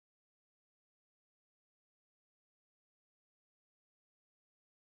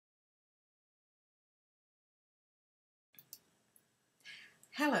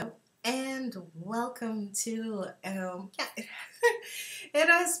Hello and welcome to it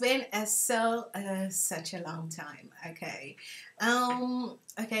has been such a long time. Okay,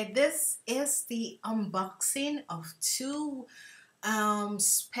 this is the unboxing of two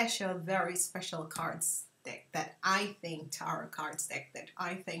special, very special cards deck that I think tarot cards deck that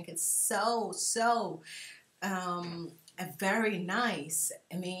I think is so very nice.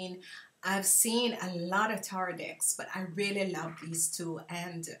 I mean, I've seen a lot of tarot decks, but I really love these two,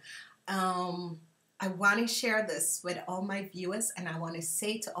 and um, I want to share this with all my viewers, and I want to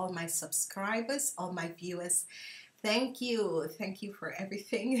say to all my subscribers, all my viewers, thank you for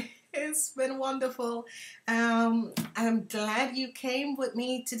everything. It's been wonderful. I'm glad you came with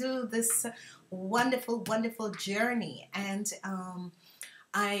me to do this wonderful journey, and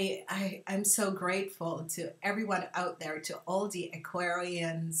I'm so grateful to everyone out there, to all the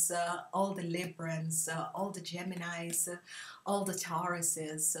Aquarians, all the Librans, all the Geminis, all the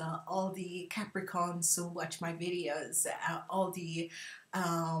Tauruses, all the Capricorns who watch my videos, all the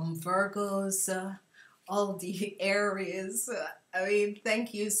Virgos, all the Aries. I mean,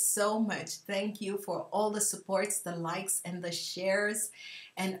 thank you so much. Thank you for all the supports, the likes and the shares,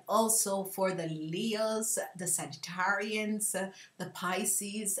 and also for the Leos, the Sagittarians, the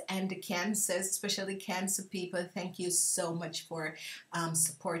Pisces, and the Cancers, especially Cancer people. Thank you so much for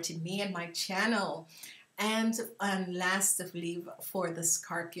supporting me and my channel. And lastly, for the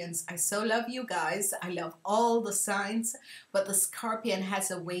Scorpions, I so love you guys. I love all the signs, but the Scorpion has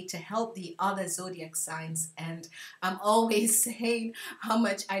a way to help the other zodiac signs, and I'm always saying how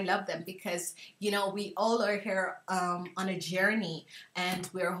much I love them, because you know we all are here on a journey, and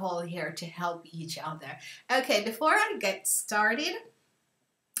we're all here to help each other. Okay, before I get started,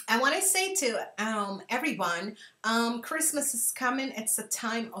 I want to say to everyone, Christmas is coming. It's a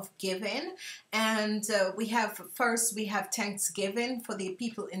time of giving, and we have Thanksgiving for the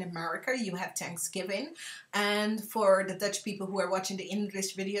people in America. You have Thanksgiving, and for the Dutch people who are watching the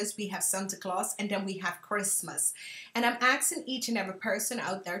English videos, we have Santa Claus, and then we have Christmas. And I'm asking each and every person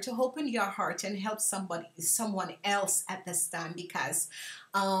out there to open your heart and help someone else at this time, because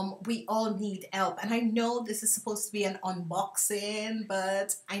we all need help. And I know this is supposed to be an unboxing,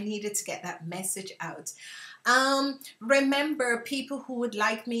 but I needed to get that message out. Remember, people who would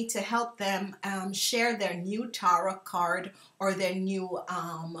like me to help them share their new tarot card, or their new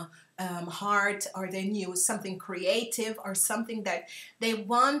heart, or their new something creative, or something that they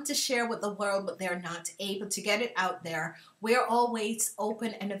want to share with the world, but they're not able to get it out there. We're always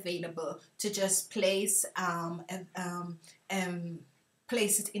open and available to just place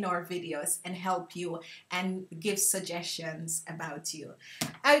it in our videos and help you and give suggestions about you.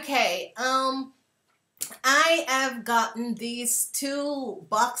 Okay, I have gotten these two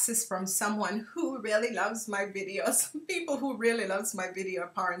boxes from someone who really loves my videos, people who really loves my video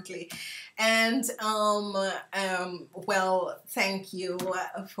apparently, and well, thank you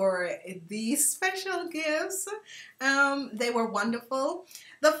for these special gifts. They were wonderful.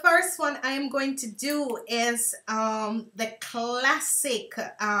 The first one I am going to do is the classic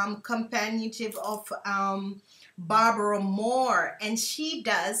companionship of Barbara Moore, and she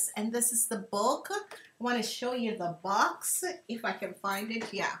does, and this is the book. I want to show you the box if I can find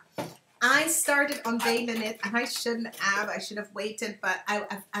it. Yeah, I started unveiling it, and I shouldn't have. I should have waited, but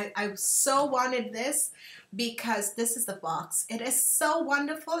I so wanted this, because this is the box. It is so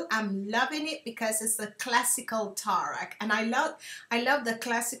wonderful. I'm loving it because it's a classical tarot, and I love the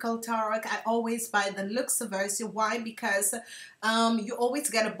classical tarot. I always buy the Lux version. Why? Because you always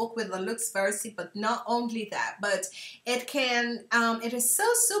get a book with the Lux version, but not only that, but it is so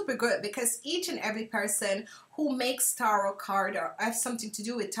super good, because each and every person who makes tarot card or has something to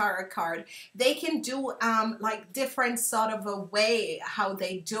do with tarot card, they can do like different sort of a way how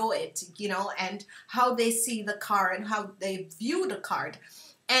they do it, you know, and how they see the card and how they view the card.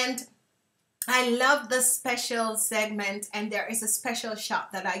 And I love the special segment, and there is a special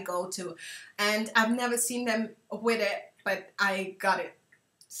shop that I go to, and I've never seen them with it, but I got it.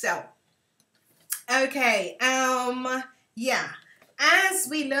 So okay, yeah, as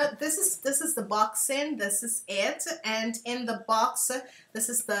we look, this is the boxing, this is it, and in the box, this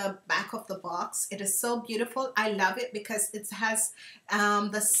is the back of the box. It is so beautiful. I love it because it has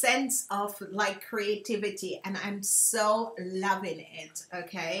the sense of like creativity, and I'm so loving it.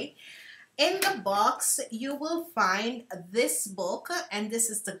 Okay, in the box you will find this book, and this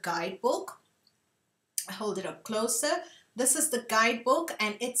is the guidebook. Hold it up closer. This is the guidebook,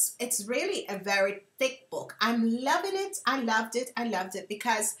 and it's really a very thick book. I'm loving it. I loved it. I loved it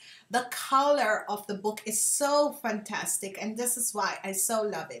because the color of the book is so fantastic, and this is why I so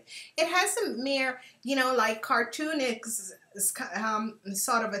love it. It has a mere, you know, like cartoonic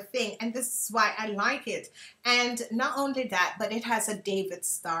sort of a thing, and this is why I like it. And not only that, but it has a David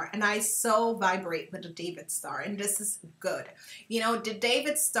star, and I so vibrate with the David star, and this is good. You know, the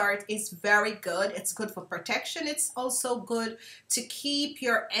David star is very good. It's good for protection. It's also good to keep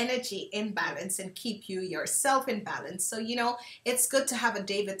your energy in balance and keep you yourself in balance. So, you know, it's good to have a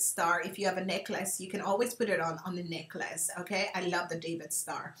David star. If you have a necklace, you can always put it on the necklace. Okay, I love the David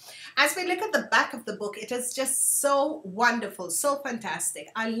star. As we look at the back of the book, it is just so wonderful, so fantastic.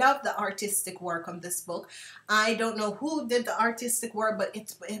 I love the artistic work on this book. I don't know who did the artistic work, but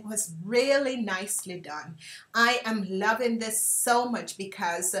it was really nicely done. I am loving this so much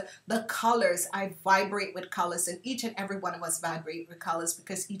because the colors, I vibrate with colors, and each and every one of us vibrate with colors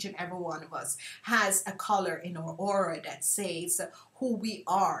because each and every one of us has a color in our aura that says who we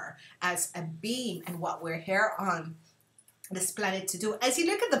are as a being and what we're here on this planet to do. As you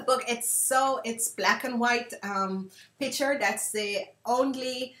look at the book, it's black and white picture. That's the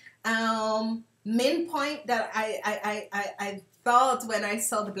only main point that I thought when I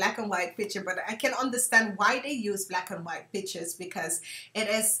saw the black and white picture, but I can understand why they use black and white pictures because it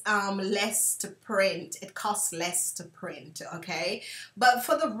is less to print. It costs less to print, okay? But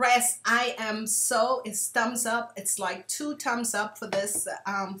for the rest, I am so, it's thumbs up. It's like 2 thumbs up for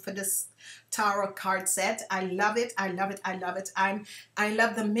this tarot card set. I love it. I love it. I love it. I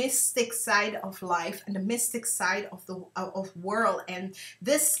love the mystic side of life and the mystic side of the world, and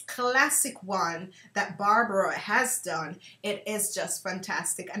this classic one that Barbara has done, it is just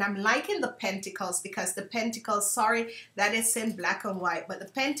fantastic. And I'm liking the pentacles because the pentacles, sorry that it's in black and white, but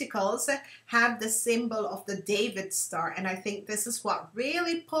the pentacles have the symbol of the David star, and I think this is what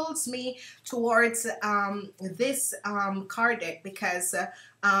really pulls me towards this card deck because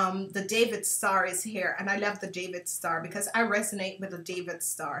the David star is here, and I love the David star because I resonate with the David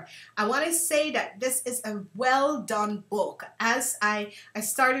star. I want to say that this is a well done book. As I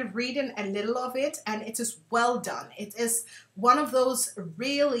started reading a little of it, and it is well done. It is one of those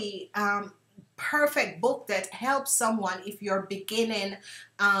really perfect book that helps someone if you're beginning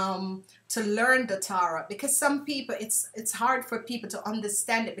to learn the tarot, because some people, it's hard for people to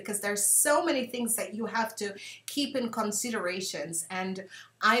understand it because there's so many things that you have to keep in considerations. And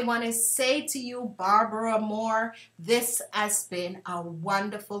I want to say to you, Barbara Moore, this has been a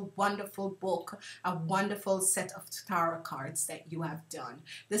wonderful, wonderful book, a wonderful set of tarot cards that you have done.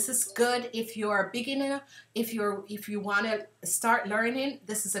 This is good if you're a beginner, if you want to start learning.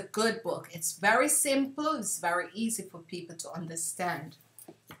 This is a good book. It's very simple. It's very easy for people to understand.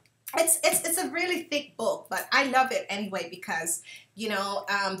 It's a really thick book, but I love it anyway because, you know,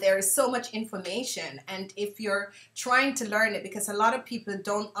 there is so much information, and if you're trying to learn it, because a lot of people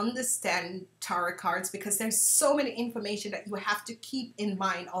don't understand tarot cards because there's so many information that you have to keep in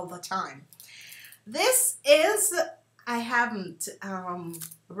mind all the time. This is, I haven't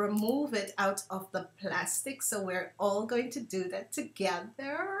removed it out of the plastic, so we're all going to do that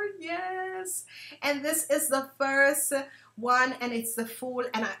together. Yes, and this is the first one, and it's the Fool,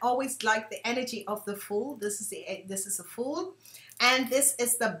 and I always like the energy of the Fool. This is a Fool, and this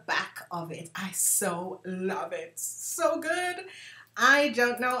is the back of it. I so love it. So good. I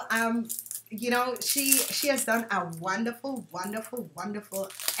don't know, you know, she has done a wonderful, wonderful, wonderful,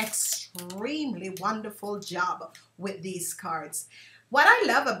 extremely wonderful job with these cards. What I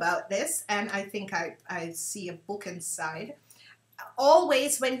love about this, and I think I see a book inside,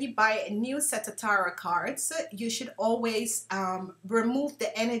 always when you buy a new set of tarot cards, you should always remove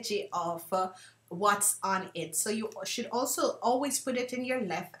the energy of what's on it. So you should also always put it in your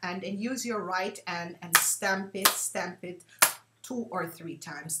left hand and use your right hand and stamp it 2 or 3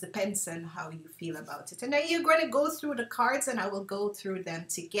 times, depends on how you feel about it. And then you're going to go through the cards, and I will go through them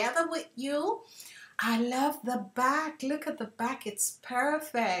together with you. I love the back. Look at the back. It's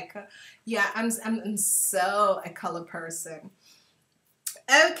perfect. Yeah, I'm so a color person.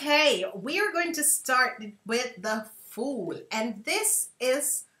 Okay, we are going to start with the Fool, and this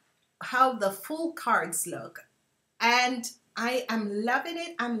is how the Fool cards look, and I am loving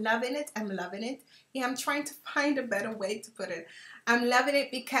it. I'm loving it. I'm loving it. Yeah, I'm trying to find a better way to put it. I'm loving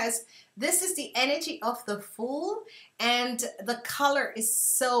it because this is the energy of the Fool, and the color is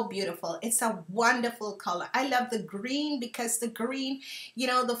so beautiful. It's a wonderful color. I love the green because the green, you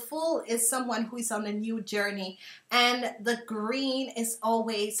know, the Fool is someone who is on a new journey, and the green is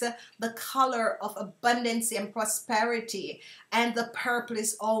always the color of abundance and prosperity, and the purple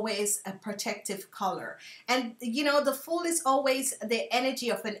is always a protective color. And you know, the Fool is always the energy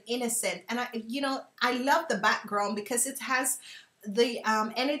of an innocent, and I love the background because it has the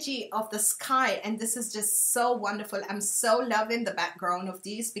energy of the sky, and this is just so wonderful. I'm so loving the background of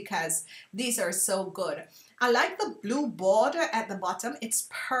these because these are so good. I like the blue border at the bottom. It's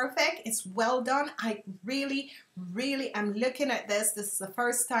perfect. It's well done. I really am looking at this. This is the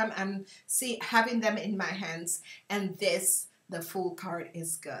first time I'm having them in my hands, and the Fool card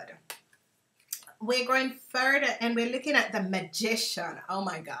is good. We're going further and we're looking at the Magician. Oh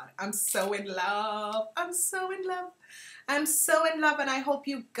my God, I'm so in love. I'm so in love. I'm so in love, and I hope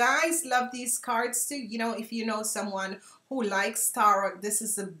you guys love these cards too. You know, if you know someone who likes tarot, this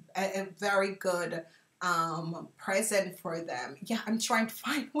is a very good present for them. Yeah, I'm trying to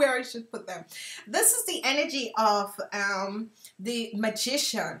find where I should put them. This is the energy of the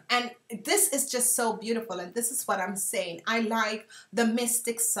Magician, and this is just so beautiful, and this is what I'm saying. I like the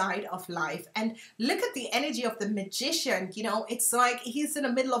mystic side of life, and look at the energy of the Magician. You know, it's like he's in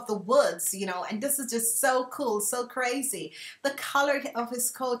the middle of the woods, you know, and this is just so cool, so crazy. The color of his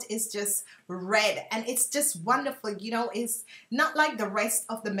coat is just red, and it's just wonderful. You know, it's not like the rest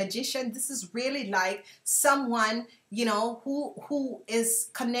of the Magician. This is really like someone, you know, who is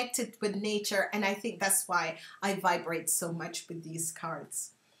connected with nature, and I think that's why I vibrate so much with these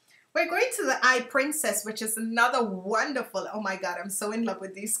cards. We're going to the High Princess, which is another wonderful, oh my God, I'm so in love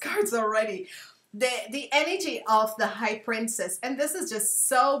with these cards already. The energy of the High Princess, and this is just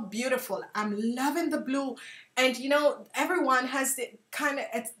so beautiful. I'm loving the blue, and you know, everyone has the kind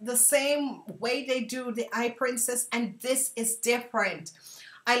of the same way they do the High Princess, and this is different.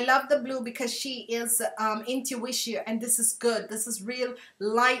 I love the blue because she is intuition, and this is good. This is real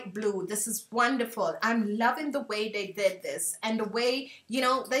light blue. This is wonderful. I'm loving the way they did this, and the way, you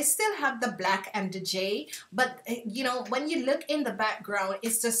know, they still have the black and the J, but you know, when you look in the background,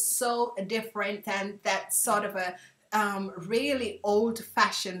 it's just so different than that sort of a really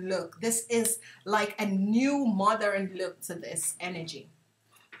old-fashioned look. This is like a new modern look to this energy.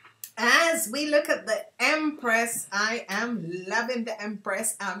 As we look at the Empress, I am loving the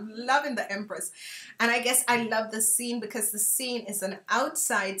Empress. I'm loving the Empress. And I guess I love the scene because the scene is an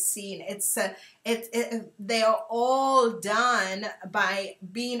outside scene. It's they are all done by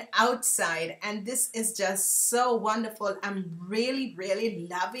being outside, and this is just so wonderful. I'm really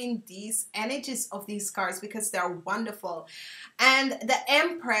loving these energies of these cards because they're wonderful. And the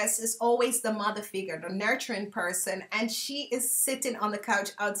Empress is always the mother figure, the nurturing person, and she is sitting on the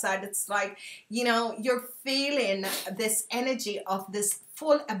couch outside. It's like, you know, you're feeling this energy of this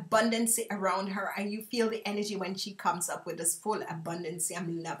full abundance around her, and you feel the energy when she comes up with this full abundance.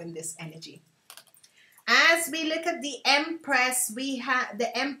 I'm loving this energy. As we look at the Empress, we have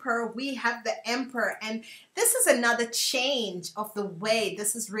the Emperor, we have the Emperor, and this is another change of the way.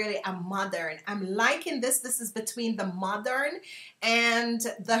 This is really a modern. I'm liking this. This is between the modern and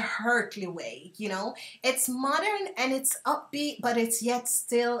the earthly way, you know. It's modern and it's upbeat, but it's yet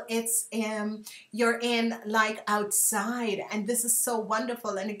still, it's you're in like outside, and this is so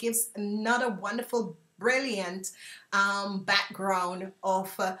wonderful, and it gives another wonderful brilliant background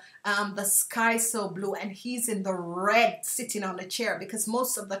of the sky so blue, and he's in the red sitting on the chair, because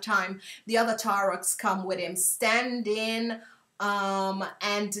most of the time the other tarots come with him standing,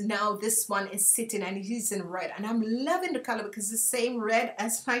 and now this one is sitting and he's in red, and I'm loving the color because it's the same red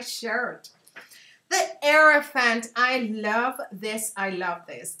as my shirt. The Hierophant, I love this. I love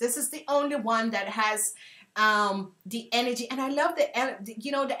this. This is the only one that has the energy, and I love you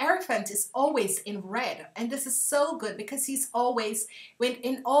know, the Hierophant is always in red, and this is so good because he's always, when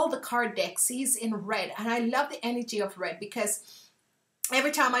in all the card decks, he's in red, and I love the energy of red because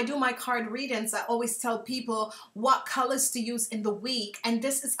every time I do my card readings, I always tell people what colors to use in the week, and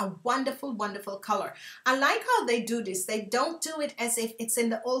this is a wonderful, wonderful color. I like how they do this. They don't do it as if it's in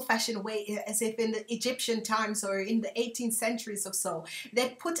the old-fashioned way, as if in the Egyptian times or in the 18th centuries or so. They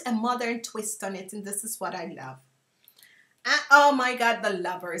put a modern twist on it, and this is what I love. Oh my God, the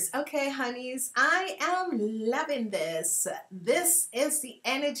Lovers. Okay, honeys, I am loving this. This is the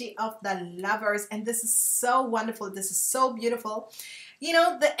energy of the Lovers, and this is so wonderful. This is so beautiful. You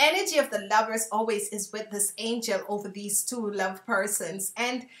know, the energy of the Lovers always is with this angel over these two love persons,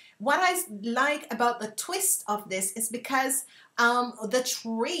 and what I like about the twist of this is because the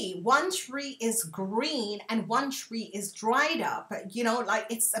tree, one tree is green and one tree is dried up, you know, like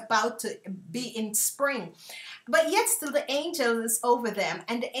it's about to be in spring, but yet still the angel is over them,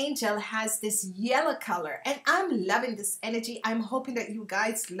 and the angel has this yellow color, and I'm loving this energy. I'm hoping that you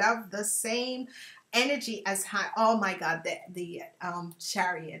guys love the same energy as high. Oh my God, the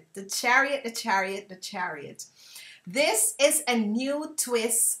chariot, the chariot, the chariot, the chariot. This is a new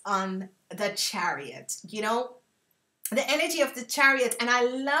twist on the chariot, you know, the energy of the chariot. And I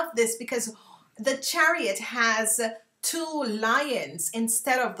love this because the chariot has two lions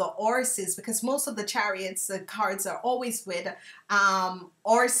instead of the horses, because most of the chariots cards are always with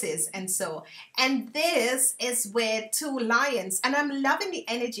horses, and this is with two lions, and I'm loving the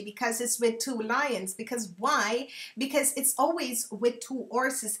energy because it's with two lions. Because why? Because it's always with two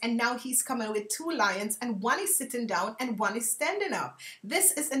horses, and now he's coming with two lions, and one is sitting down and one is standing up.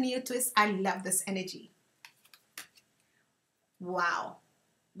 This is a new twist. I love this energy. Wow.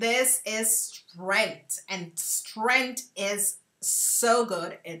 This is strength, and strength is so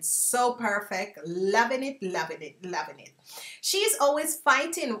good. It's so perfect. Loving it, loving it, loving it. She's always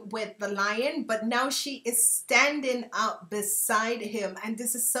fighting with the lion, but now she is standing up beside him, and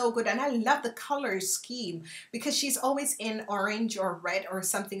this is so good. And I love the color scheme because she's always in orange or red or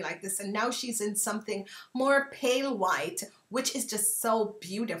something like this, and now she's in something more pale white, which is just so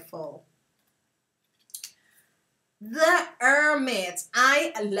beautiful. The Hermit.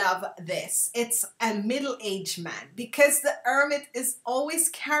 I love this. It's a middle-aged man, because the Hermit is always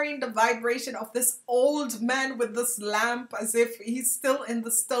carrying the vibration of this old man with this lamp, as if he's still in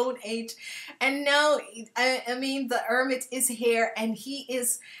the Stone Age. And now, I mean, the Hermit is here, and he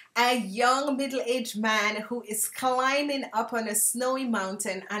is a young middle-aged man who is climbing up on a snowy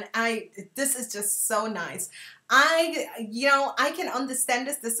mountain, and this is just so nice. I can understand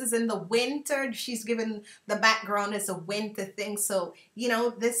this. This is in the winter. She's given the background as a winter thing. So,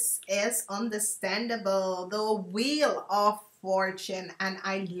 this is understandable. The Wheel of Fortune. And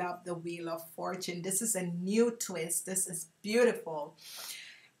I love the Wheel of Fortune. This is a new twist. This is beautiful.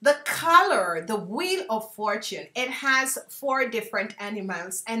 The color, the Wheel of Fortune, it has 4 different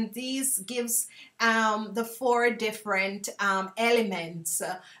animals, and these gives the 4 different elements,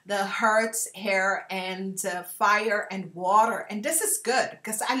 the earth, air, and fire and water. And this is good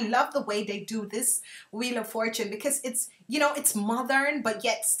because I love the way they do this Wheel of Fortune, because it's, it's modern, but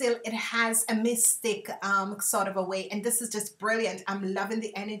yet still it has a mystic sort of a way. And this is just brilliant. I'm loving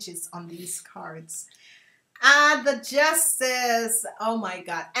the energies on these cards. The Justice. Oh my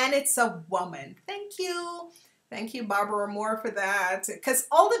God. And it's a woman. Thank you. Thank you, Barbara Moore, for that. Because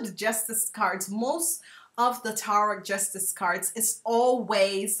all of the Justice cards, most of the Tarot Justice cards is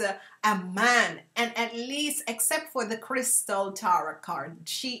always a man. And at least, except for the Crystal Tarot card,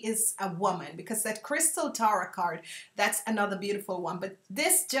 she is a woman. Because that Crystal Tarot card, that's another beautiful one. But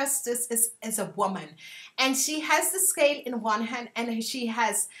this Justice is a woman. And she has the scale in one hand, and she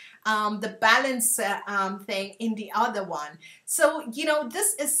has the balance thing in the other one. So,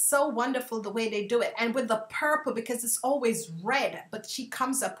 this is so wonderful the way they do it. And with the purple, because it's always red, but she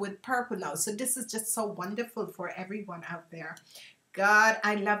comes up with purple now. So this is just so wonderful for everyone out there. God,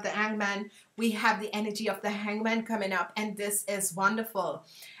 I love the Hangman. We have the energy of the Hangman coming up, and this is wonderful.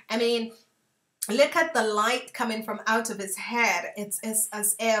 I mean, look at the light coming from out of his head. It's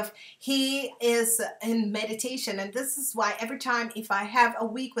as if he is in meditation. And this is why every time if I have a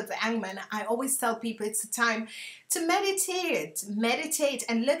week with the Hangman, I always tell people it's a time to meditate. Meditate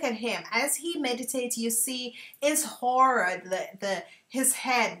and look at him. As he meditates, you see his aura, his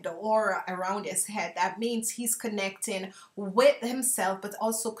head, the aura around his head. That means he's connecting with himself, but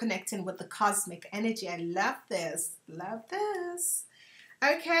also connecting with the cosmic energy. I love this. Love this.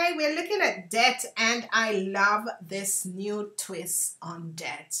 Okay, we're looking at debt, and I love this new twist on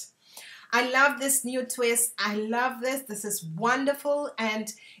debt. I love this new twist. I love this. This is wonderful.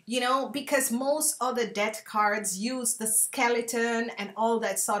 And, because most other debt cards use the skeleton and all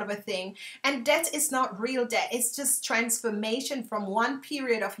that sort of a thing. And debt is not real debt. It's just transformation from one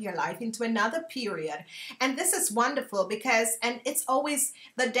period of your life into another period. And this is wonderful because, and it's always,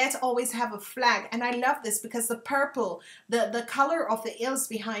 the debt always have a flag. And I love this because the purple, the color of the hills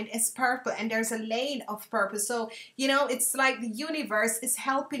behind is purple, and there's a lane of purple. So, it's like the universe is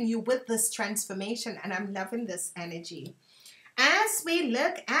helping you with this transformation, and I'm loving this energy. As we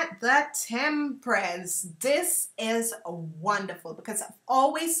look at the Temperance, this is wonderful because I've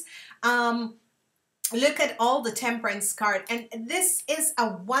always look at all the temperance card, and this is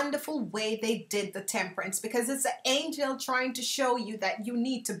a wonderful way they did the temperance, because it's an angel trying to show you that you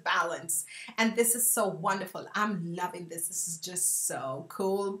need to balance, and this is so wonderful. I'm loving this. This is just so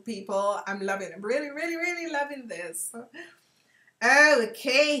cool, people. I'm loving it. Really, really, really loving this.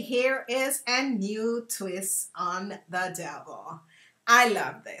 Okay, here is a new twist on the devil. I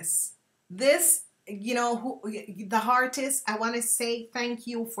love this. This, you know, who the artist, I want to say thank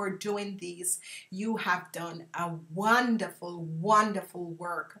you for doing these. You have done a wonderful, wonderful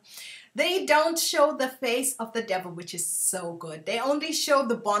work. They don't show the face of the devil, which is so good. They only show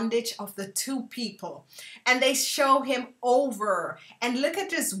the bondage of the two people, and they show him over. And look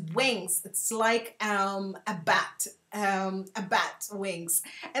at his wings. It's like a bat wings.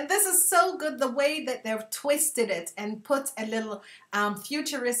 And this is so good, the way that they've twisted it and put a little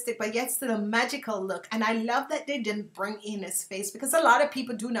futuristic but yet still a magical look. And I love that they didn't bring in his face, because a lot of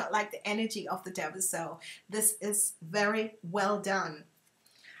people do not like the energy of the devil. So this is very well done.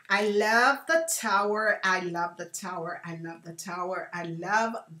 I love the tower. I love the tower. I love the tower. I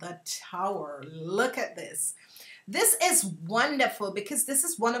love the tower. Look at this. This is wonderful, because this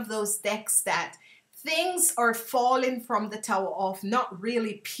is one of those decks that things are falling from the tower off, not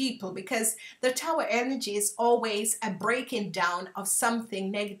really people, because the tower energy is always a breaking down of something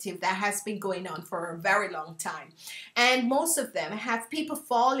negative that has been going on for a very long time. And most of them have people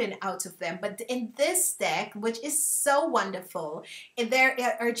falling out of them. But in this deck, which is so wonderful, there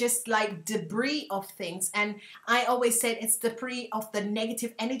are just like debris of things. And I always said it's debris of the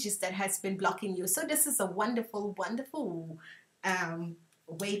negative energies that has been blocking you. So this is a wonderful, wonderful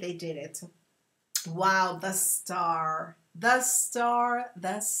way they did it. Wow, the star, the star,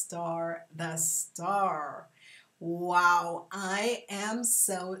 the star, the star. Wow, I am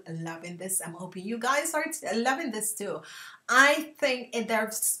so loving this. I'm hoping you guys are loving this too. I think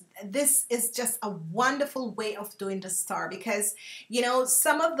this is just a wonderful way of doing the star, because, you know,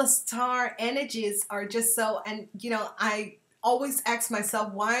 some of the star energies are just so, and, you know, I always ask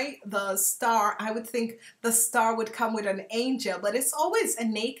myself why the star. I would think the star would come with an angel, but it's always a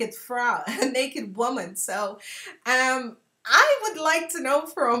naked frau, a naked woman. So I would like to know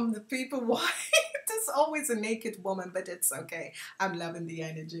from the people why there's always a naked woman, but it's okay. I'm loving the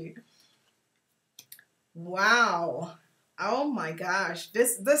energy. Wow. Oh my gosh,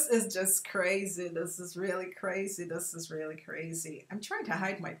 this is just crazy. This is really crazy. This is really crazy. I'm trying to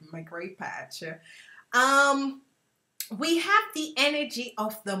hide my gray patch. We have the energy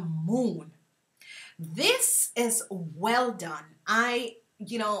of the moon. This is well done. I'm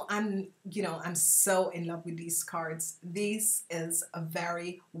so in love with these cards. This is a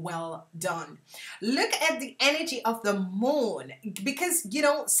very well done. Look at the energy of the moon, because, you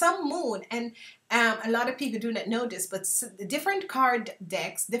know, some moon, and a lot of people do not know this, but different card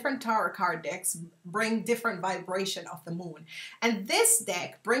decks, different tarot card decks bring different vibration of the moon. And this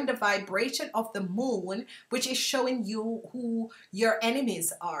deck bring the vibration of the moon, which is showing you who your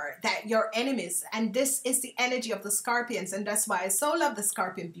enemies are, that your enemies, and this is the energy of the scorpions. And that's why I so love the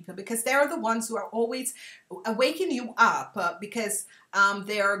scorpion people, because they're the ones who are always waking you up, because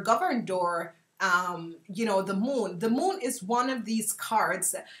they are governed door. You know, the moon is one of these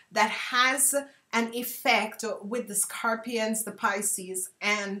cards that has an effect with the scorpions, the Pisces,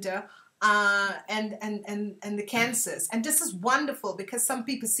 and the Cancers. And this is wonderful, because some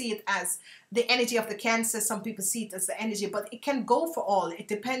people see it as the energy of the Cancer, some people see it as the energy, but it can go for all. It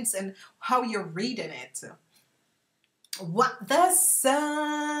depends on how you're reading it. What, the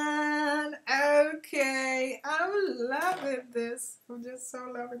sun? Okay, I'm loving this. I'm just so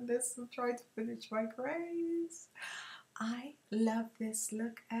loving this. I'm trying to finish my grace. I love this.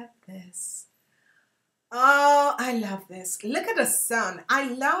 Look at this. Oh, I love this. Look at the sun. I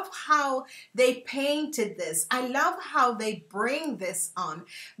love how they painted this. I love how they bring this on,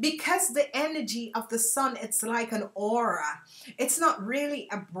 because the energy of the sun, it's like an aura. It's not really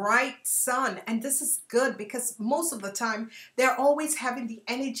a bright sun. And this is good, because most of the time they're always having the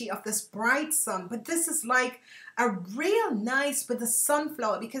energy of this bright sun. But this is like a real nice with the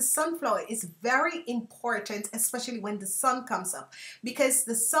sunflower, because sunflower is very important, especially when the sun comes up, because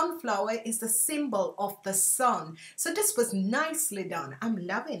the sunflower is the symbol of the sun. So this was nicely done. I'm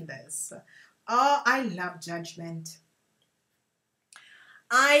loving this. Oh, I love judgment.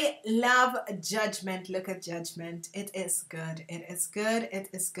 I love judgment. Look at judgment. It is good. It is good. It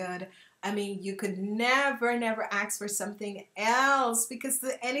is good. I mean, you could never, never ask for something else, because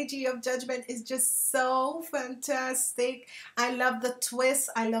the energy of judgment is just so fantastic. I love the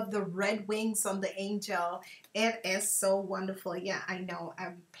twist. I love the red wings on the angel. It is so wonderful. Yeah, I know.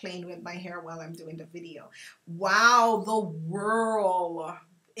 I'm playing with my hair while I'm doing the video. Wow, the whirl.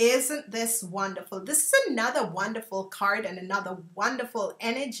 Isn't this wonderful? This is another wonderful card and another wonderful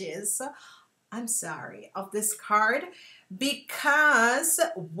energies. I'm sorry, of this card, because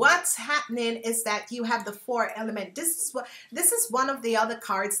what's happening is that you have the four element. This is one of the other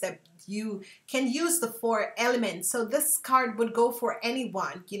cards that you can use the four elements. So this card would go for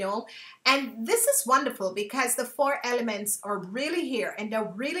anyone, you know, and this is wonderful because the four elements are really here and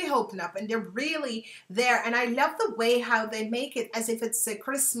they're really open up and they're really there. And I love the way how they make it as if it's a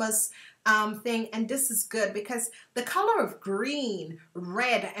Christmas thing. And this is good because the color of green,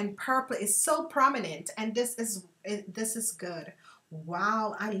 red, and purple is so prominent, and this is good.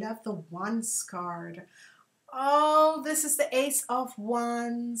 Wow, I love the Wands card. Oh, this is the Ace of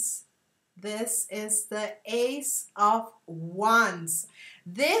Wands. This is the Ace of Wands.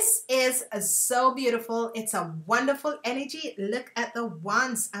 This is so beautiful. It's a wonderful energy. Look at the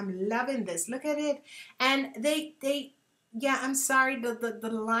wands. I'm loving this. Look at it. And they yeah, I'm sorry, the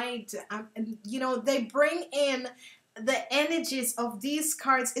light, you know, they bring in the energies of these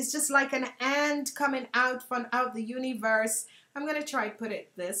cards. It's just like an ant coming out from out the universe. I'm gonna try to put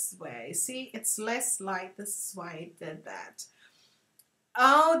it this way. See, it's less light. This is why I did that.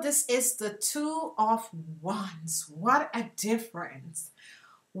 Oh, this is the Two of Wands. What a difference.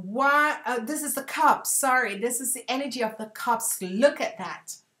 What? This is the cups. Sorry, this is the energy of the cups. Look at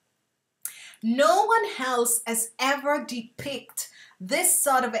that. No one else has ever depicted this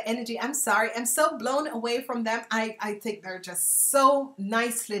sort of energy. I'm sorry, I'm so blown away from them. I think they're just so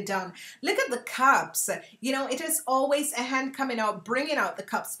nicely done. Look at the cups. You know, it is always a hand coming out, bringing out the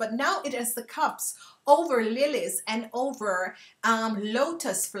cups, but now it is the cups over lilies and over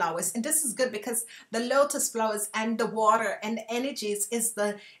lotus flowers. And this is good because the lotus flowers and the water and the energies is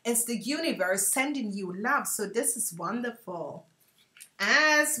the universe sending you love. So this is wonderful.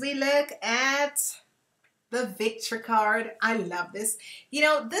 As we look at the Victory card, I love this. You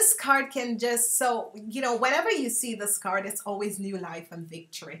know, this card can just, so, you know, whenever you see this card, it's always new life and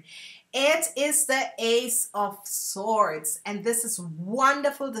victory. It is the Ace of Swords, and this is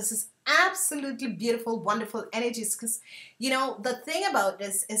wonderful. This is absolutely beautiful, wonderful energies, because, you know, the thing about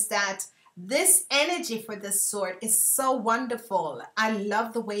this is that this energy for this sword is so wonderful. I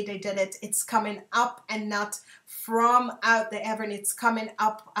love the way they did it. It's coming up and not from out the heaven. It's coming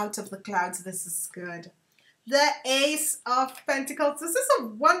up out of the clouds. This is good. The Ace of Pentacles. This is a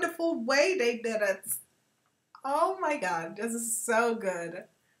wonderful way they did it. Oh my God, this is so good.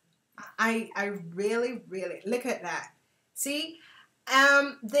 I really, really, look at that. See,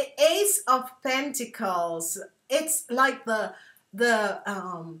 the Ace of Pentacles, it's like the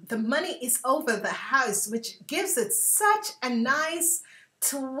money is over the house, which gives it such a nice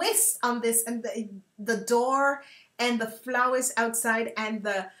twist on this, and the door and the flowers outside and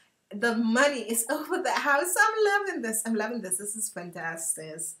the money is over the house. I'm loving this. I'm loving this. This is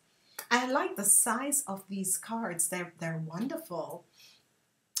fantastic. I like the size of these cards. They're wonderful.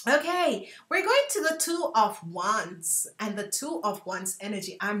 Okay, we're going to the Two of Wands and the Two of Wands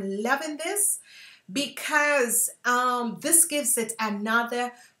energy. I'm loving this because this gives it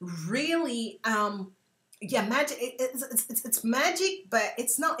another really yeah, magic. It's magic, but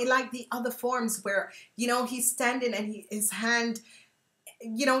it's not like the other forms where, you know, he's standing and his hand,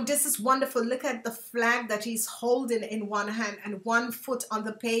 you know, this is wonderful. Look at the flag that he's holding in one hand and one foot on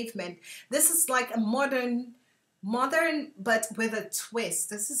the pavement. This is like a modern but with a twist.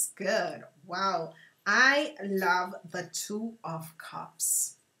 This is good. Wow, I love the Two of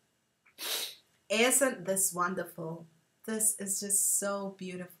Cups. Isn't this wonderful? This is just so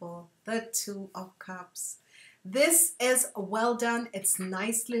beautiful. The Two of Cups. This is well done. It's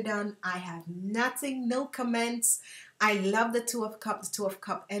nicely done. I have nothing, no comments. I love the Two of Cups. Two of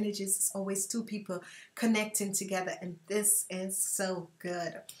Cup energies is always two people connecting together, and this is so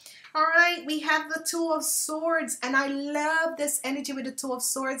good. All right, we have the Two of Swords, and I love this energy with the Two of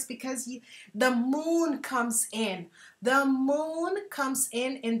Swords because the moon comes in. The moon comes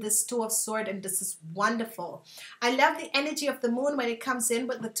in this Two of Swords, and this is wonderful. I love the energy of the moon when it comes in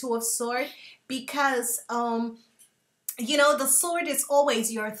with the Two of Swords because you know, the sword is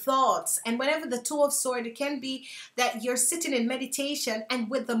always your thoughts, and whenever the Two of Swords, it can be that you're sitting in meditation, and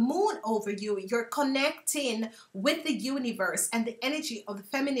with the moon over you, you're connecting with the universe and the energy of the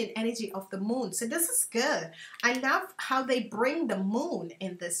feminine energy of the moon. So this is good. I love how they bring the moon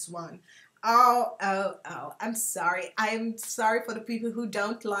in this one. Oh, I'm sorry. I'm sorry for the people who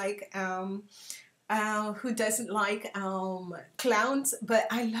don't like who doesn't like clowns, but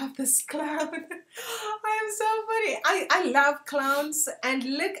I love this clown. I am so funny. I love clowns, and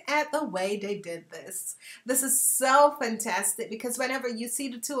look at the way they did this. This is so fantastic, because whenever you see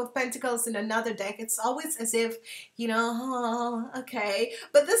the Two of Pentacles in another deck, it's always as if, you know, oh, okay.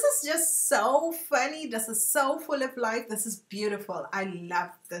 But this is just so funny. This is so full of life. This is beautiful. I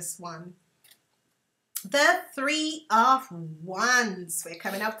love this one. The Three of Wands. We're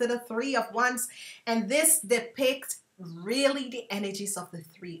coming up to the Three of Wands, and this depicts really the energies of the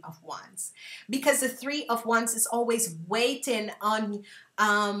Three of Wands, because the Three of Wands is always waiting on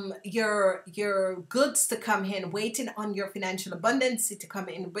your goods to come in, waiting on your financial abundance to come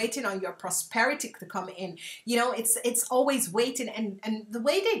in, waiting on your prosperity to come in. You know, it's always waiting. And the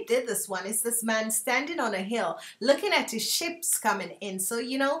way they did this one is this man standing on a hill looking at his ships coming in. So,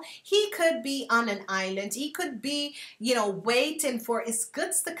 you know, he could be on an island, he could be, you know, waiting for his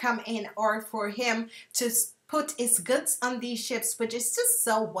goods to come in, or for him to put his goods on these ships, which is just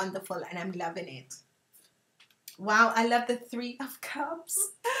so wonderful, and I'm loving it. Wow, I love the Three of Cups.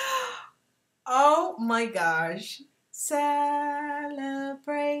 Oh my gosh. Celebrate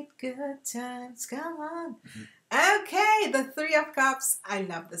good times. Come on. Okay, the Three of Cups. I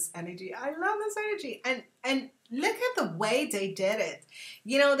love this energy. I love this energy. And look at the way they did it.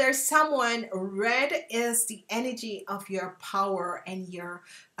 You know, there's someone, red is the energy of your power and your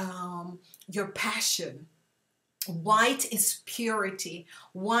passion. White is purity.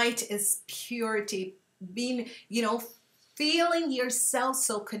 White is purity. Being, you know, feeling yourself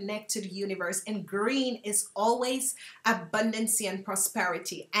so connected to the universe. And green is always abundance and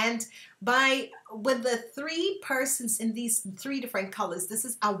prosperity. And with the three persons in these three different colors, this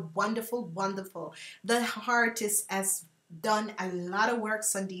is a wonderful, wonderful. The heart has done a lot of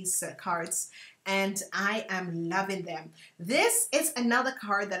works on these cards, and I am loving them. This is another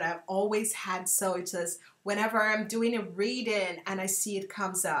card that I've always had, so it says whenever I'm doing a reading and I see it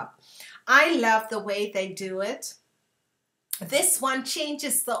comes up. I love the way they do it. This one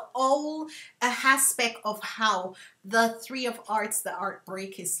changes the whole aspect of how the Three of Hearts, the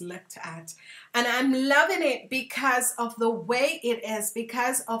heartbreak, is looked at. And I'm loving it because of the way it is,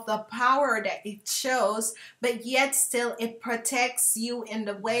 because of the power that it shows, but yet still it protects you in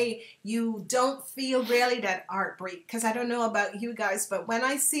the way you don't feel really that heartbreak. Because I don't know about you guys, but when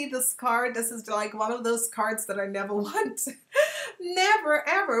I see this card, this is like one of those cards that I never want never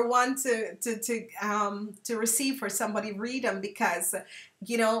ever want to receive for somebody, read them, because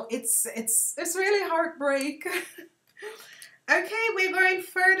you know it's really heartbreak. Okay, we're going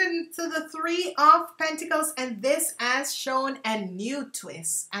further into the Three of Pentacles, and this has shown a new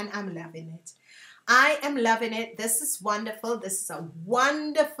twist, and I'm loving it. I am loving it. This is wonderful. This is a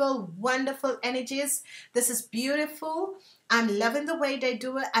wonderful, wonderful energies. This is beautiful. I'm loving the way they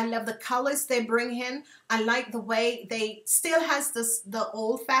do it. I love the colors they bring in. I like the way they still has the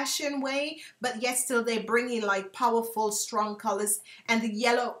old-fashioned way, but yet still they bring in like powerful, strong colors. And the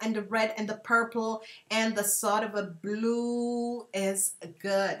yellow and the red and the purple and the sort of a blue is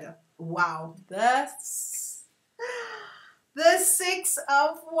good. Wow. The Six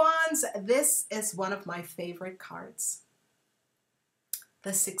of Wands. This is one of my favorite cards.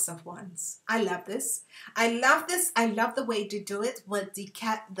 The Six of Wands. I love this. I love this. I love the way they do it with the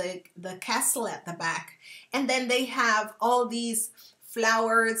castle at the back. And then they have all these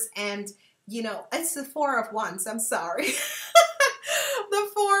flowers, and you know, it's the Four of Wands. I'm sorry. The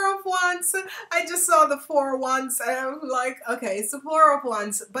Four of Wands. I just saw the Four of Wands and I'm like, okay, it's the Four of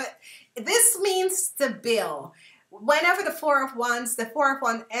Wands. But this means to build. Whenever the Four of Wands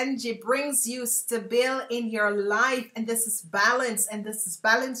energy brings you stability in your life, and this is balance, and this is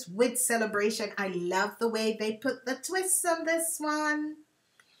balance with celebration. I love the way they put the twist on this one.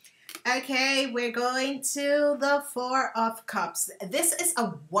 Okay, we're going to the Four of Cups. This is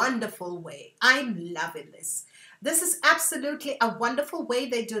a wonderful way. I'm loving this. This is absolutely a wonderful way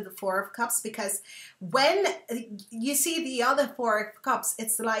they do the Four of Cups, because when you see the other Four of Cups,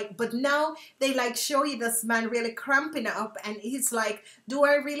 it's like, but now they like show you this man really cramping up, and he's like, do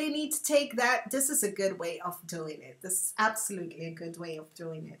I really need to take that? This is a good way of doing it. This is absolutely a good way of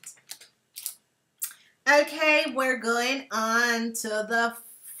doing it. Okay, we're going on to the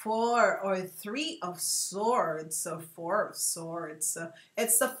Three of Swords. So Four of Swords.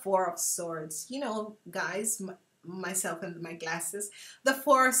 It's the Four of Swords. You know, guys, myself and my glasses. The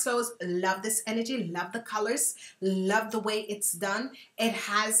Four of Swords, love this energy, love the colors, love the way it's done. It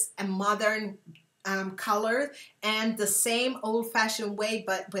has a modern color and the same old-fashioned way,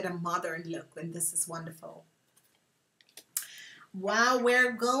 but with a modern look, and this is wonderful. Wow,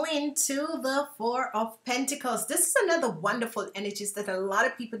 we're going to the Four of Pentacles. This is another wonderful energies that a lot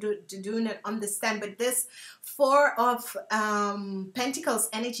of people do not understand. But this Four of Pentacles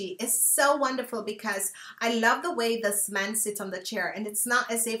energy is so wonderful because I love the way this man sits on the chair, and it's not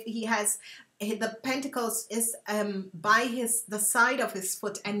as if he has the pentacles is by the side of his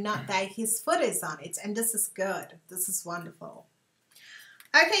foot and not that his foot is on it. And this is good. This is wonderful.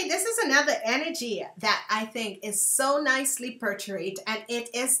 Okay, this is another energy that I think is so nicely portrayed, and it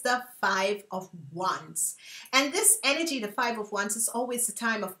is the Five of Wands. And this energy, the Five of Wands, is always a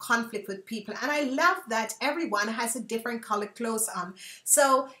time of conflict with people. And I love that everyone has a different color clothes on.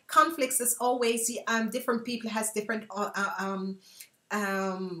 So conflicts is always, different people has different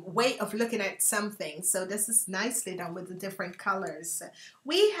way of looking at something. So this is nicely done with the different colors.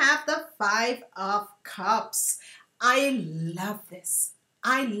 We have the Five of Cups. I love this.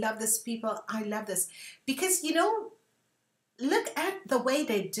 I love this, people. I love this because, you know, look at the way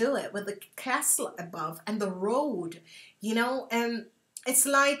they do it with the castle above and the road, you know, and it's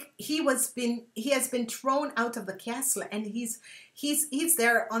like he has been thrown out of the castle, and he's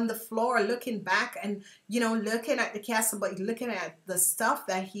there on the floor looking back and, you know, looking at the castle, but looking at the stuff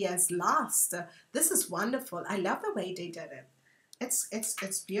that he has lost. This is wonderful. I love the way they did it.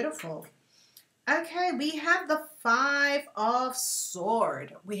 It's beautiful. Okay, we have the Five of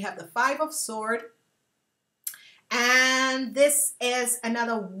Sword. We have the Five of Sword. And this is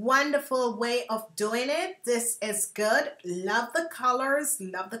another wonderful way of doing it. This is good. Love the colors.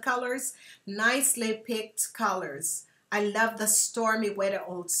 Love the colors. Nicely picked colors. I love the stormy weather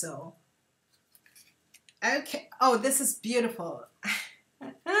also. Okay. Oh, this is beautiful.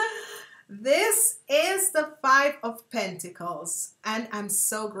 This is the Five of Pentacles, and I'm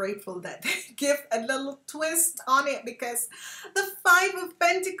so grateful that they give a little twist on it, because the Five of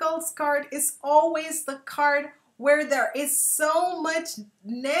Pentacles card is always the card where there is so much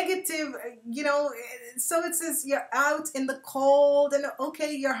negative, you know. So it says you're out in the cold, and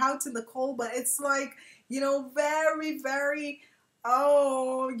okay, you're out in the cold, but it's like, you know, very, very,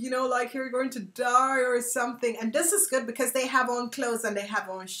 oh, you know, like you're going to die or something. And this is good because they have on clothes and they have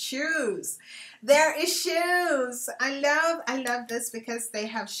on shoes. There is shoes. I love this because they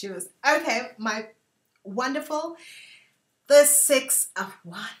have shoes. Okay, my wonderful, the Six of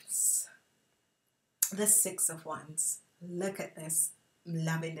Wands. The Six of Wands. Look at this.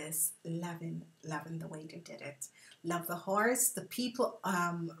 Loving this. Loving the way they did it. Love the horse, the people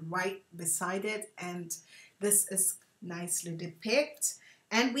right beside it, and this is nicely depicted.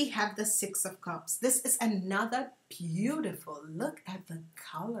 And we have the Six of Cups. This is another beautiful, look at the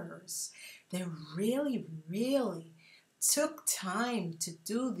colors. They really took time to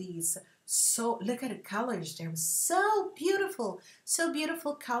do these. So look at the colors. They're so beautiful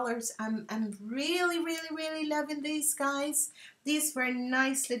colors. I'm really loving these, guys. These were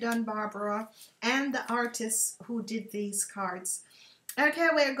nicely done, Barbara, and the artists who did these cards. Okay,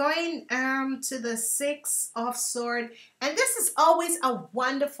 we're going to the Six of Sword, and this is always a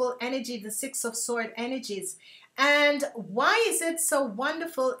wonderful energy, the Six of Sword energies. And why is it so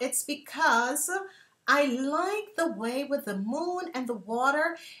wonderful? It's because I like the way with the moon and the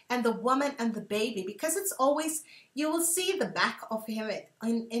water and the woman and the baby, because it's always, you will see the back of him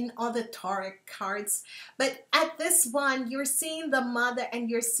in other tarot cards, but at this one you're seeing the mother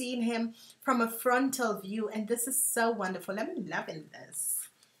and you're seeing him from a frontal view, and this is so wonderful. I'm loving this.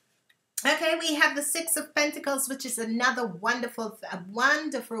 Okay, we have the Six of Pentacles, which is another wonderful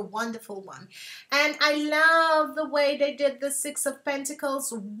one. And I love the way they did the Six of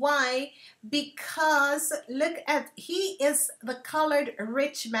Pentacles. Why? Because look at, he is the colored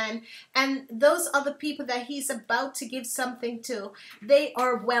rich man, and those are the people that he's about to give something to. They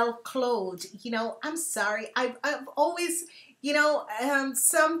are well clothed. You know, I'm sorry. I've always, you know,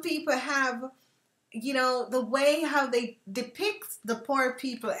 some people have, you know, the way how they depict the poor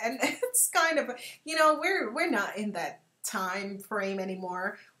people, and it's kind of, you know, we're not in that time frame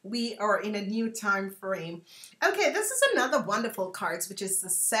anymore. We are in a new time frame. Okay, this is another wonderful cards, which is the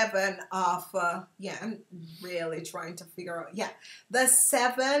Seven of yeah, I'm really trying to figure out, yeah, the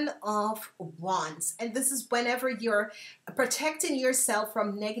Seven of Wands. And this is whenever you're protecting yourself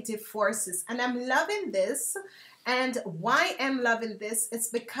from negative forces, and I'm loving this. And why I'm loving this is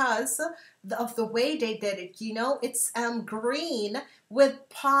because of the way they did it. You know, it's green with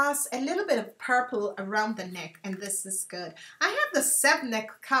paws, a little bit of purple around the neck, and this is good. I have the Seven of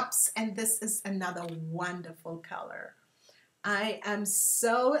Cups, and this is another wonderful color. I am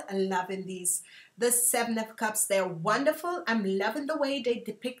so loving these. The Seven of Cups, they're wonderful. I'm loving the way they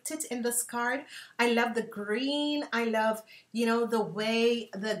depict it in this card. I love the green. I love, you know, the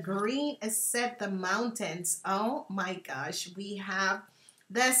way the green is set, the mountains. Oh my gosh, we have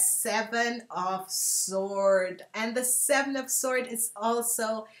the Seven of Sword. And the Seven of Sword is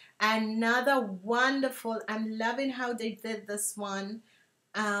also another wonderful. I'm loving how they did this one.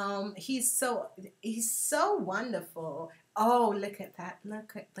 He's so wonderful. Oh, look at that.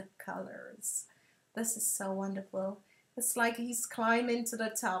 Look at the colors. This is so wonderful. It's like he's climbing to the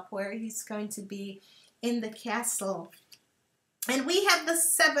top where he's going to be in the castle. And we have the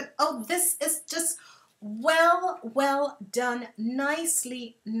seven. Oh, this is just well done.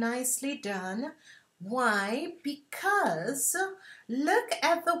 Nicely done. Why? Because look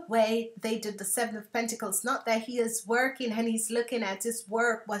at the way they did the Seven of Pentacles. Not that he is working and he's looking at his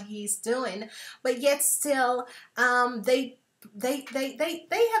work, what he's doing, but yet still they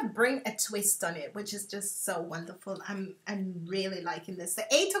have bring a twist on it, which is just so wonderful. I'm really liking this.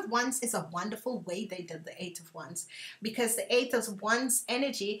 The Eight of Wands is a wonderful way they did the Eight of Wands, because the Eight of Wands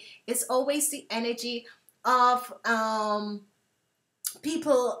energy is always the energy of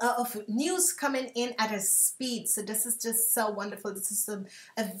people of news coming in at a speed. So this is just so wonderful. This is a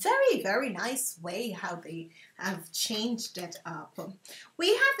very nice way how they have changed it up. We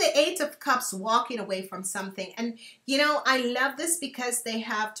have the Eight of Cups walking away from something, and you know, I love this because they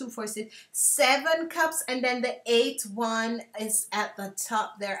have two forces, Seven Cups, and then the eighth one is at the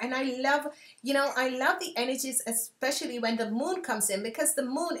top there. And I love, you know, I love the energies, especially when the moon comes in, because the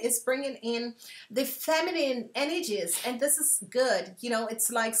moon is bringing in the feminine energies, and this is good. You know,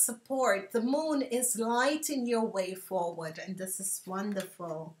 it's like support. The moon is lighting your way forward, and this is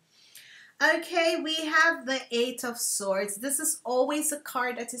wonderful. Okay, we have the Eight of Swords. This is always a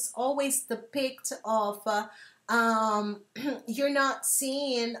card that is always depict of you're not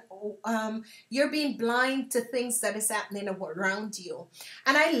seeing, you're being blind to things that is happening around you.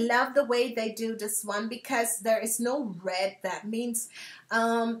 And I love the way they do this one, because there is no red. That means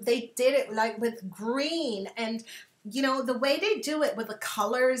they did it like with green, and you know, the way they do it with the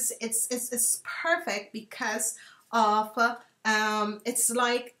colors, it's perfect, because of it's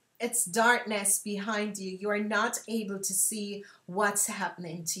like it's darkness behind you. You are not able to see what's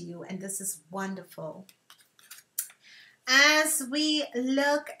happening to you, and this is wonderful. As we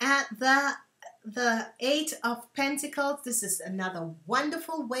look at the Eight of Pentacles, this is another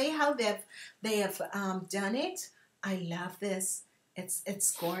wonderful way how they have done it. I love this.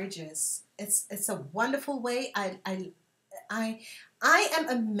 It's gorgeous. It's a wonderful way. I am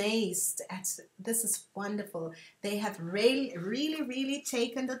amazed at this. Is wonderful. They have really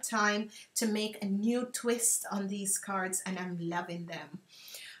taken the time to make a new twist on these cards, and I'm loving them.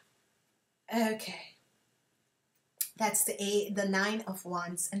 Okay. That's the Nine of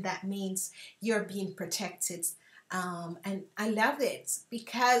Wands, and that means you're being protected. And I love it,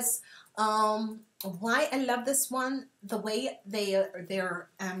 because why I love this one, the way they're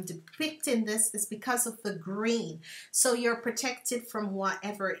depicting this is because of the green. So you're protected from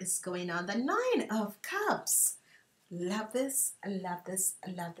whatever is going on. The Nine of Cups. Love this. I love this.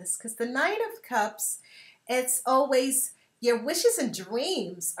 I love this. Because the Nine of Cups, it's always your wishes and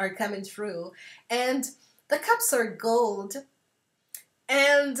dreams are coming true. And the cups are gold,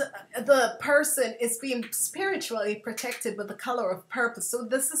 and the person is being spiritually protected with the color of purple. So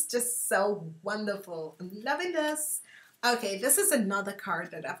this is just so wonderful. I'm loving this. Okay, this is another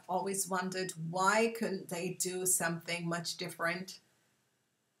card that I've always wondered, why couldn't they do something much different?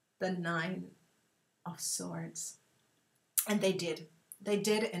 The Nine of Swords. And they did. They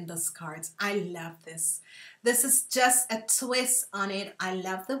did in those cards. I love this. This is just a twist on it. I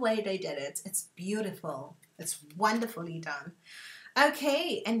love the way they did it. It's beautiful. It's wonderfully done.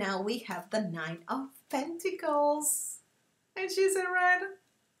 Okay, and now we have the Nine of Pentacles. And she's in red.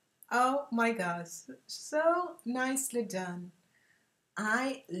 Oh my gosh. So nicely done.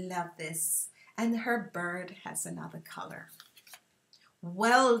 I love this. And her bird has another color.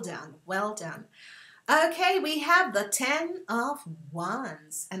 Well done. Well done. Okay, we have the Ten of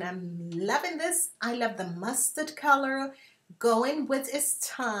Wands, and I'm loving this. I love the mustard color going with its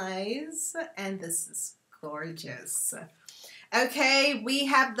ties, and this is gorgeous. Okay, we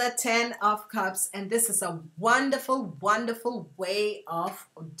have the Ten of Cups, and this is a wonderful way of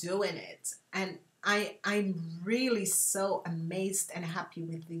doing it. And I'm really so amazed and happy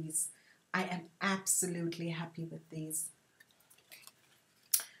with these. I am absolutely happy with these.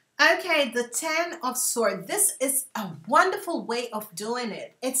 Okay, the Ten of Swords. This is a wonderful way of doing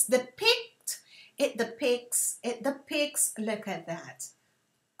it. It depicts, look at that.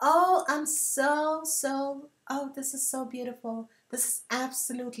 Oh, I'm so, oh, this is so beautiful. This is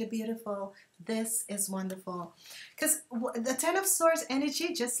absolutely beautiful. This is wonderful. Because the Ten of Swords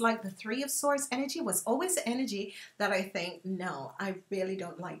energy, just like the Three of Swords energy, was always the energy that I think, no, I really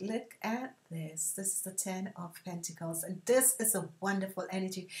don't like. Look at this. This is the Ten of Pentacles. And this is a wonderful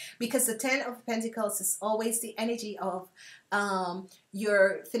energy because the Ten of Pentacles is always the energy of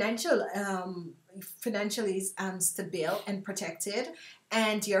your financially stable and protected,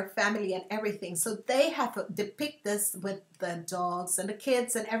 and your family and everything. So they have depict this with the dogs and the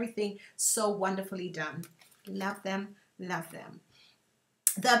kids and everything so wonderfully done. Love them, love them.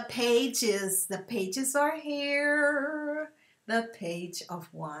 The pages are here. The Page of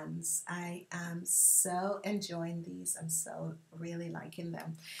Wands. I am so enjoying these. I'm so really liking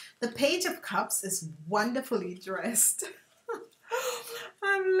them. The Page of Cups is wonderfully dressed.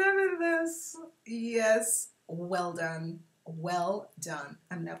 I'm loving this. Yes, well done. Well done.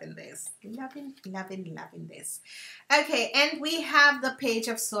 I'm loving this. Loving this. Okay, and we have the Page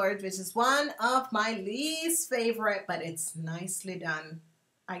of Swords, which is one of my least favorite, but it's nicely done.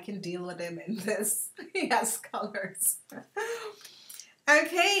 I can deal with him in this. He has colors.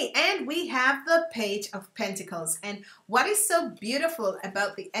 Okay, and we have the Page of Pentacles. And what is so beautiful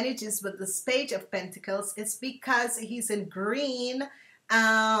about the energies with this Page of Pentacles is because he's in green,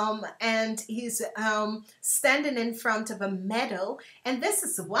 and he's standing in front of a meadow, and this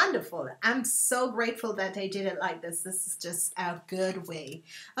is wonderful. I'm so grateful that they did it like this. This is just a good way.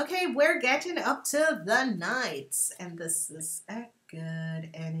 Okay, we're getting up to the Knights, and this is a good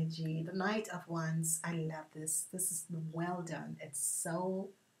energy. The Knight of Wands. I love this. This is well done. It's so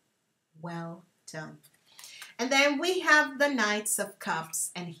well done. And then we have the Knights of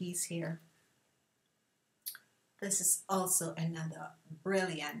Cups, and he's here. This is also another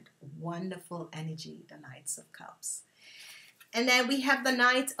brilliant, wonderful energy, the Knights of Cups. And then we have the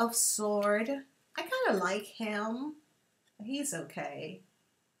Knight of Sword. I kind of like him. He's okay.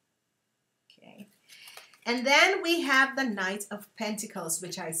 Okay. And then we have the Knight of Pentacles,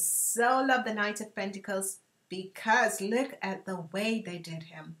 which I so love the Knight of Pentacles because look at the way they did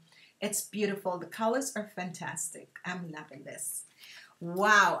him. It's beautiful. The colors are fantastic. I'm loving this.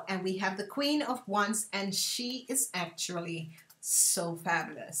 Wow. And we have the Queen of Wands, and she is actually so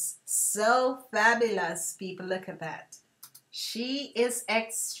fabulous. So fabulous, people. Look at that. She is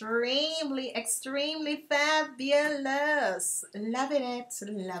extremely, extremely fabulous. Loving it,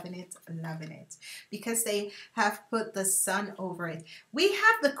 loving it, loving it. Because they have put the sun over it. We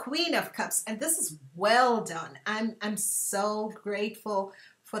have the Queen of Cups, and this is well done. I'm so grateful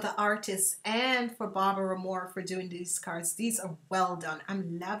for the artists and for Barbara Moore for doing these cards. These are well done.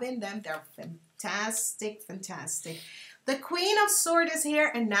 I'm loving them. They're fantastic, fantastic. The Queen of Swords is here.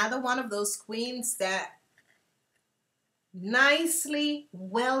 Another one of those queens that nicely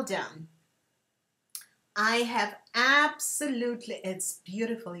well done. I have absolutely, it's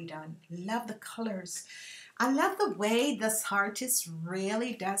beautifully done. Love the colors. I love the way this artist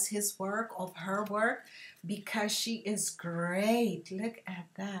really does his work, of her work, because she is great. Look at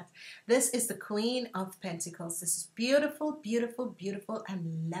that. This is the Queen of Pentacles. This is beautiful, beautiful, beautiful.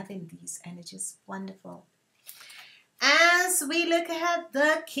 I'm loving these energies. Wonderful. As we look at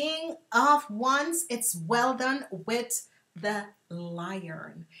the King of Wands, it's well done with the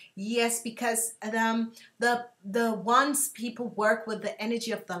Lion. Yes, because the Wands people work with the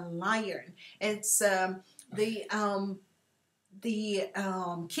energy of the Lion. It's the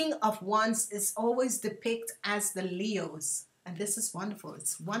King of Wands is always depicted as the Leos, and this is wonderful.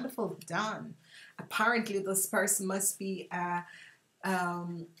 It's wonderful done. Apparently, this person must be a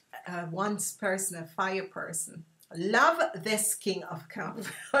Wands person, a fire person. Love this King of Cups.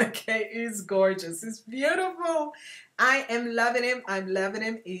 Okay, he's gorgeous. He's beautiful. I am loving him. I'm loving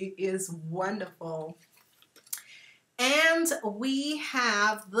him. He is wonderful. And we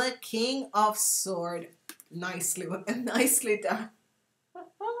have the King of Swords. Nicely done.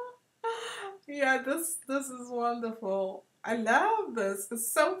 Yeah, this is wonderful. I love this.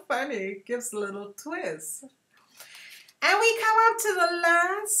 It's so funny. It gives a little twist. And we come up to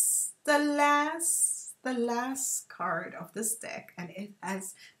the last card of this deck, and it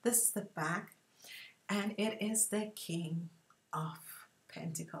has, this is the back, and it is the King of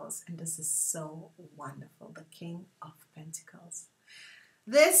Pentacles, and this is so wonderful. The King of Pentacles.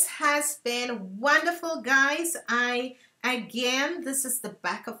 This has been wonderful, guys. Again, this is the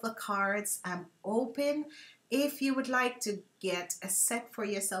back of the cards. I'm open. If you would like to get a set for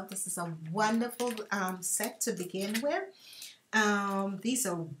yourself, this is a wonderful set to begin with. These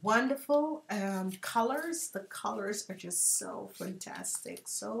are wonderful colors. The colors are just so fantastic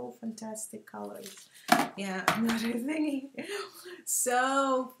colors. Yeah, another thingy.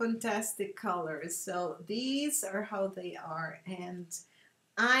 So fantastic colors. So these are how they are, and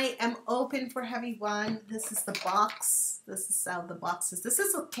I am open for everyone. This is the box. This is how the box is. This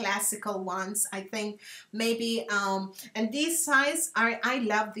is the classical ones. I think maybe and these size are, I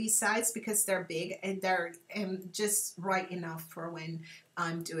love these size because they're big and they're just right enough for when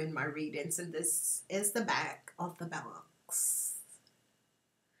I'm doing my readings. And this is the back of the box.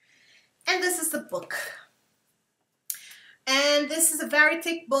 And this is the book. And this is a very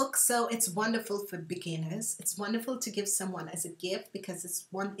thick book, so it's wonderful for beginners. It's wonderful to give someone as a gift because it's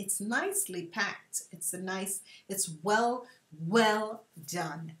nicely packed. It's well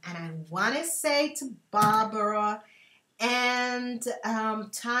done. And I want to say to Barbara and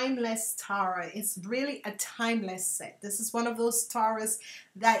Timeless Tarot, it's really a timeless set. This is one of those tarots,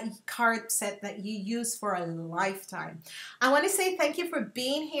 that card set that you use for a lifetime. I want to say thank you for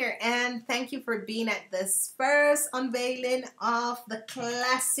being here, and thank you for being at this first unveiling of the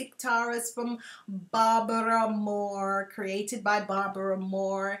classic tarots from Barbara Moore, created by Barbara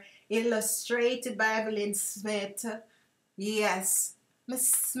Moore, illustrated by Evelyn Smith. Yes, Miss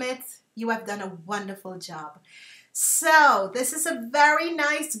Smith, you have done a wonderful job. So this is a very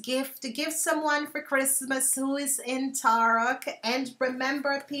nice gift to give someone for Christmas who is in tarot. And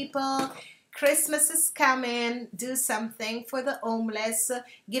remember, people, Christmas is coming. Do something for the homeless.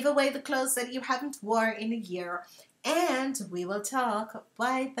 Give away the clothes that you haven't worn in a year. And we will talk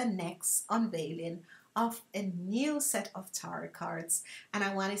by the next unveiling of a new set of tarot cards. And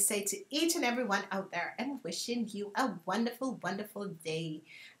I want to say to each and everyone out there, I'm wishing you a wonderful, wonderful day.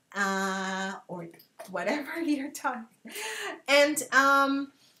 Or whatever your time. And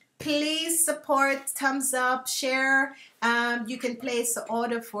please support, thumbs up, share. You can place the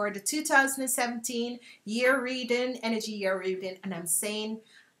order for the 2017 year reading, energy year reading. And I'm saying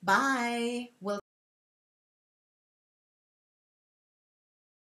bye. We'll